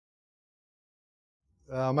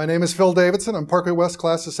My name is Phil Davidson. I'm Parkway West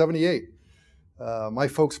class of 78. My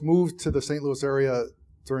folks moved to the St. Louis area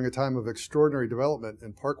during a time of extraordinary development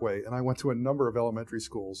in Parkway, and I went to a number of elementary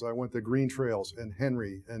schools. I went to Green Trails and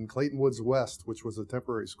Henry and Clayton Woods West, which was a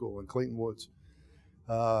temporary school in Clayton Woods,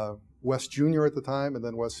 West Junior at the time, and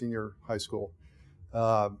then West Senior High School.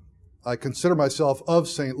 I consider myself of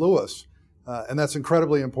St. Louis, and that's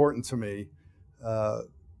incredibly important to me.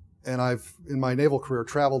 And I've, in my naval career,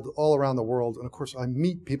 traveled all around the world, and of course I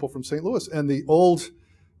meet people from St. Louis. And the old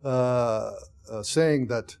saying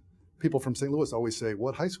that people from St. Louis always say,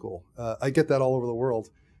 "What high school?" I get that all over the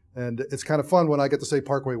world. And it's kind of fun when I get to say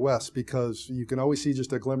Parkway West, because you can always see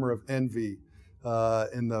just a glimmer of envy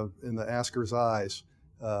in the asker's eyes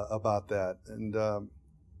about that. And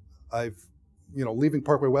leaving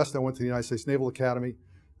Parkway West, I went to the United States Naval Academy,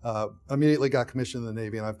 immediately got commissioned in the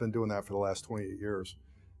Navy, and I've been doing that for the last 28 years.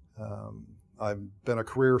 I've been a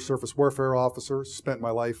career surface warfare officer, spent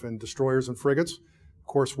my life in destroyers and frigates, of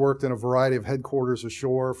course worked in a variety of headquarters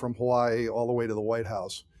ashore from Hawaii all the way to the White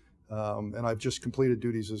House. And I've just completed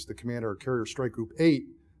duties as the commander of Carrier Strike Group 8,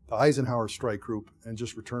 the EISENHOWER Strike Group, and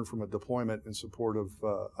just returned from a deployment in support of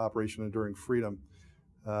Operation Enduring Freedom,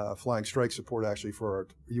 flying strike support actually for our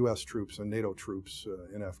U.S. troops and NATO troops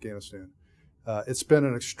in Afghanistan. It's been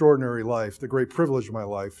an extraordinary life, the great privilege of my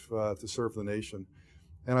life to serve the nation.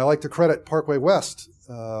 And I like to credit Parkway West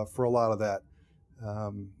for a lot of that.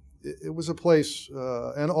 It was a place,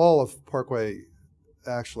 and all of Parkway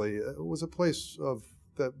actually, it was a place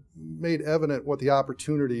that made evident what the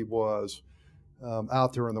opportunity was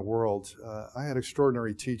out there in the world. I had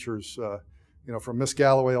extraordinary teachers, from Miss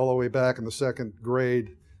Galloway all the way back in the second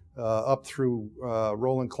grade, up through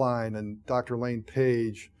Roland Klein and Dr. Lane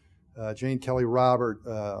Page, Jane Kelly Robert,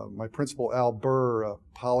 my principal Al Burr,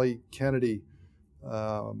 Polly Kennedy,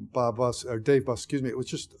 Dave Buss, excuse me. It was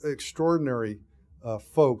just extraordinary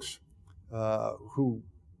folks who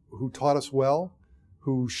taught us well,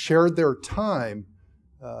 who shared their time.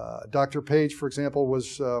 Dr. Page, for example,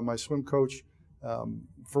 was my swim coach.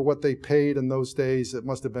 For what they paid in those days, it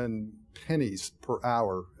must have been pennies per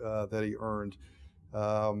hour that he earned.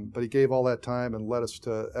 But he gave all that time and led us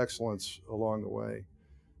to excellence along the way.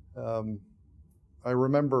 I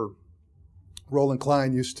remember Roland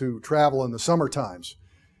Klein used to travel in the summer times,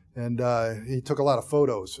 and he took a lot of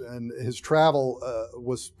photos, and his travel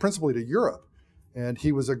was principally to Europe, and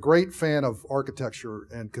he was a great fan of architecture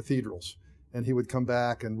and cathedrals, and he would come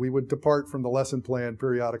back and we would depart from the lesson plan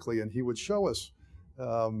periodically, and he would show us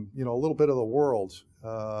a little bit of the world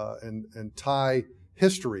and tie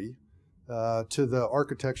history to the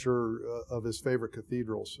architecture of his favorite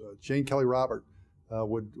cathedrals. Jane Kelly Robert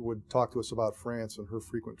would talk to us about France and her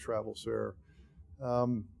frequent travels there.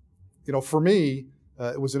 For me,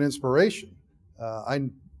 it was an inspiration. I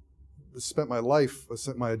spent my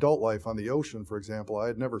adult life on the ocean, for example. I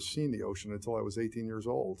had never seen the ocean until I was 18 years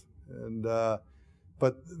old. And,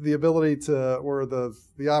 but the ability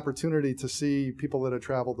the opportunity to see people that had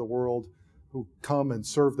traveled the world who come and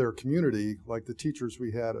serve their community, like the teachers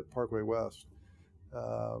we had at Parkway West.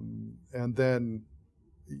 And then,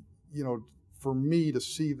 for me to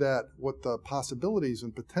see what the possibilities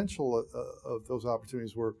and potential of those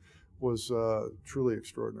opportunities were, was truly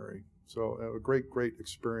extraordinary. So a great, great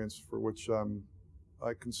experience for which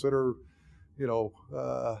I consider,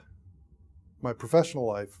 my professional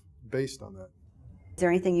life based on that. Is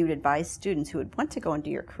there anything you would advise students who would want to go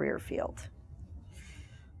into your career field?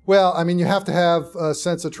 Well, I mean, you have to have a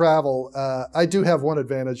sense of travel. I do have one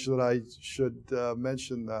advantage that I should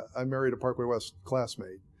mention. I married a Parkway West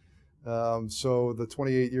classmate. So the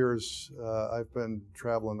 28 years I've been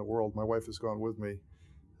traveling the world, my wife has gone with me.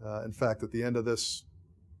 In fact, at the end of this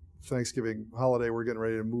Thanksgiving holiday, we're getting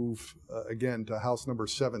ready to move again to house number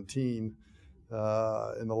 17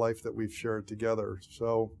 in the life that we've shared together.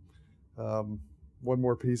 So one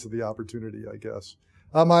more piece of the opportunity, I guess.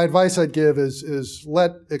 My advice I'd give is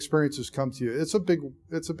let experiences come to you. It's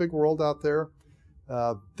a big world out there.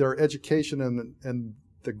 Their education and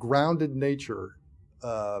the grounded nature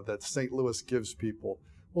that St. Louis gives people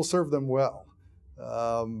will serve them well.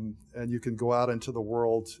 And you can go out into the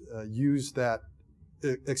world, use that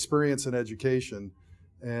experience and education,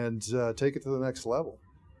 and take it to the next level.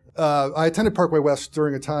 I attended Parkway West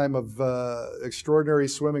during a time of extraordinary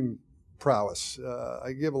swimming prowess.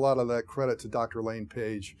 I give a lot of that credit to Dr. Lane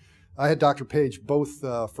Page. I had Dr. Page both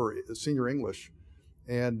for senior English,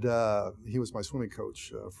 and he was my swimming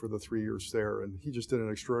coach for the 3 years there, and he just did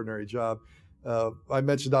an extraordinary job. I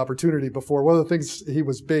mentioned opportunity before. One of the things he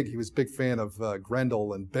was a big fan of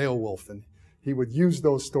Grendel and Beowulf, and he would use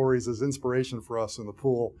those stories as inspiration for us in the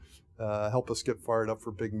pool. help us get fired up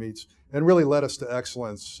for big meets, and really led us to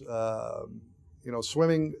excellence. You know,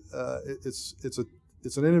 swimming, it's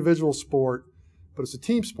an individual sport, but it's a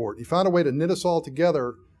team sport. He found a way to knit us all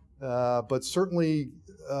together, but certainly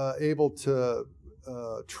able to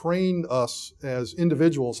train us as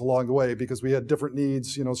individuals along the way, because we had different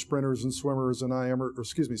needs, you know, sprinters and swimmers and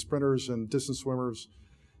sprinters and distance swimmers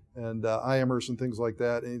and IMers and things like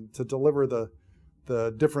that, and to deliver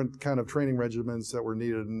the different kind of training regimens that were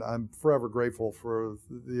needed. And I'm forever grateful for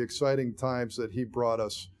the exciting times that he brought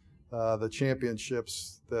us, the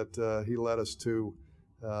championships that he led us to,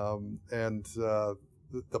 and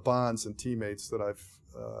the bonds and teammates that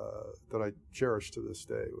I cherish to this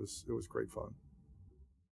day. It was great fun.